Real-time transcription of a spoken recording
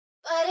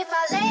But if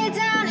I lay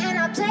down and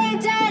I play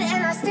dead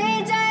and I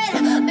stay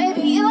dead,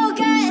 maybe you'll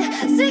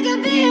get sick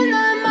of being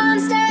the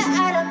monster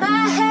out of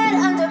my head,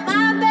 under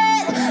my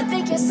bed.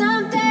 Think you're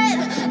something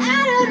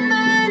out of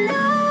my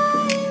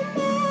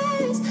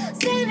nightmares,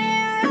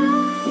 standing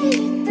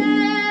right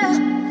there.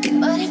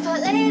 But if I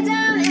lay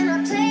down and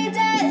I play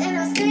dead and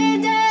I stay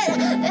dead,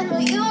 then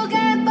will you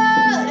get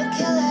bored of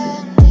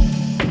killing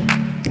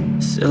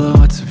me?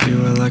 Silhouettes of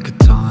you are like a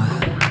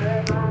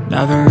taunt.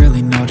 Never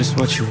really know just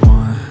what you want.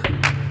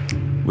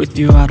 With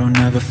you I don't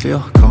ever feel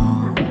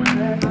calm.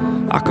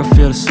 I can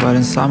feel the sweat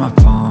inside my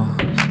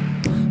palms.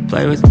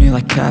 Play with me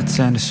like cats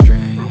and a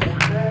string.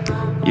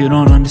 You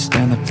don't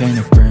understand the pain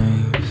it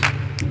brings.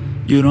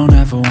 You don't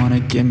ever wanna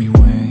give me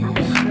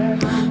wings.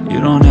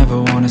 You don't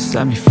ever wanna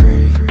set me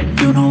free.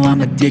 You know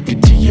I'm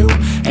addicted to you,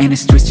 and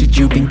it's twisted,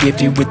 you've been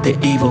gifted with the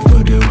evil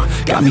voodoo.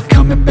 Got me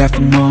coming back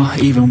for more,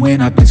 even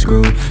when I've been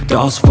screwed.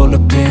 Dolls full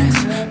of pins,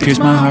 pierce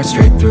my heart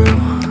straight through.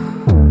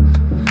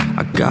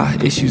 I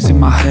got issues in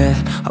my head,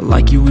 I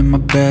like you in my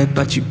bed,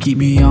 but you keep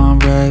me on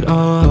red.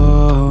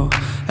 Oh,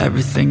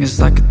 everything is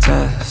like a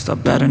test. I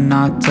better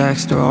not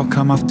text or I'll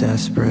come off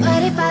desperate.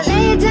 But if I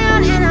lay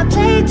down and I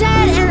play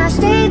dead and I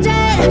stay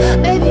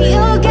dead, maybe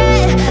you'll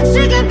get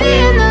sick of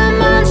being the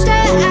monster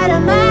out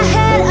of my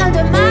head,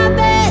 under my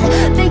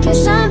bed. Think you're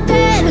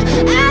something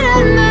out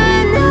of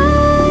my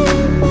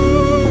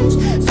nightmares,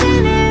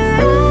 standing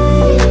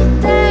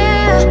right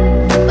there.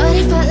 But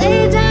if I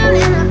lay down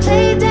and I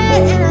play dead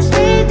and I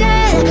stay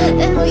dead,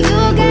 then will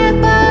you get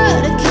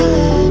bored of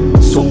killing me?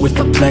 So if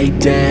I play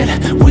dead,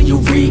 will you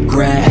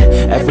regret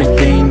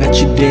everything that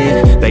you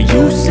did, that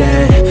you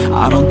said?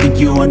 I don't think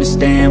you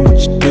understand what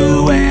you're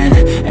doing,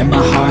 and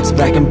my heart's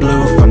black and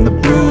blue from the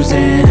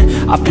bruising.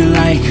 I feel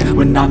like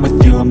when I'm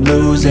with you I'm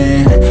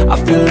losing. I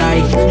feel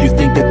like you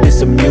think that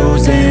this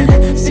amusing,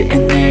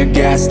 sitting there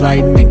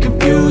gaslighting and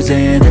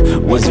confusing.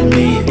 Was it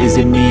me? Is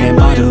it me? Am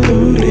I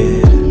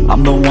deluded?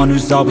 I'm the one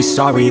who's always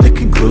sorry, the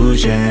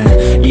conclusion,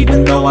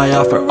 even though I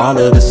offer all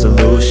of the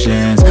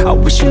solutions. I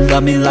wish you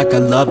loved me like I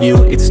love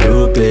you, it's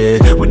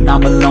stupid. When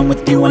I'm alone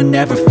with you I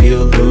never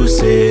feel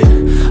lucid.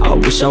 I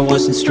wish I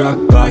wasn't struck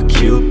by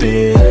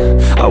Cupid.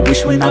 I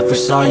wish when I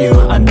first saw you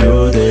I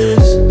knew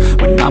this.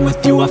 When I'm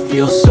with you I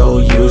feel so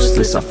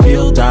useless, I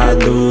feel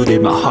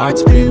diluted, my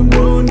heart's been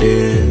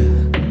wounded.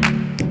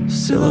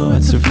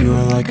 Silhouettes of you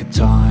are like a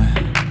taunt.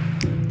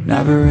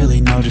 Never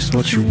really know just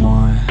what you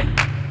want.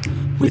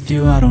 With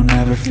you I don't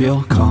ever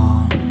feel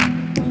calm.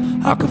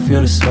 I can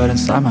feel the sweat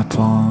inside my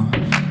palms.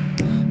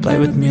 Play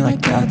with me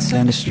like cats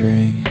and a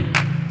string.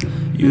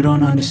 You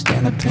don't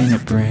understand the pain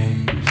it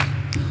brings.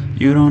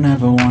 You don't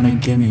ever wanna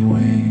give me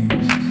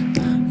wings.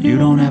 You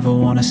don't ever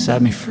wanna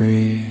set me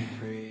free.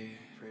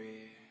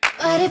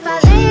 But if I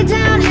lay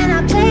down and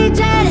I play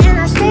dead and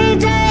I stay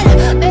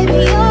dead, maybe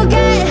you'll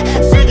get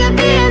sick of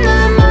being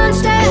the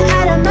monster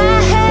out of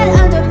my head,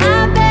 under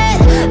my bed.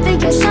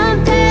 Think you're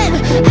something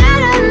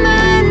out of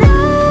my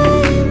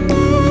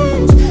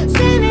nightmares,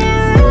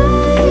 standing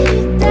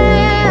right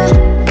there.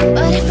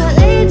 But if I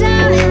lay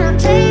down and I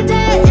play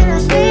dead and I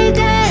stay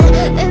dead,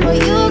 then will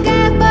you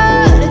get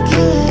bored of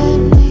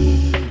killing me?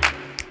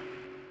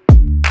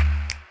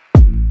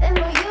 Then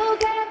will you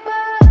get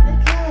bored of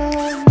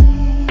killing me?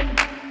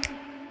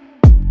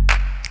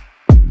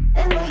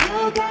 Then will you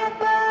get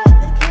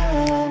bored of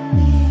killing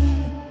me?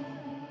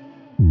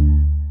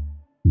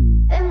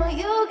 Then will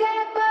you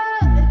get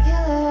bored of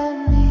killing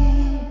me?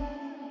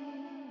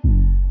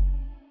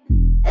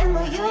 Then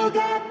will you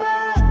get bored?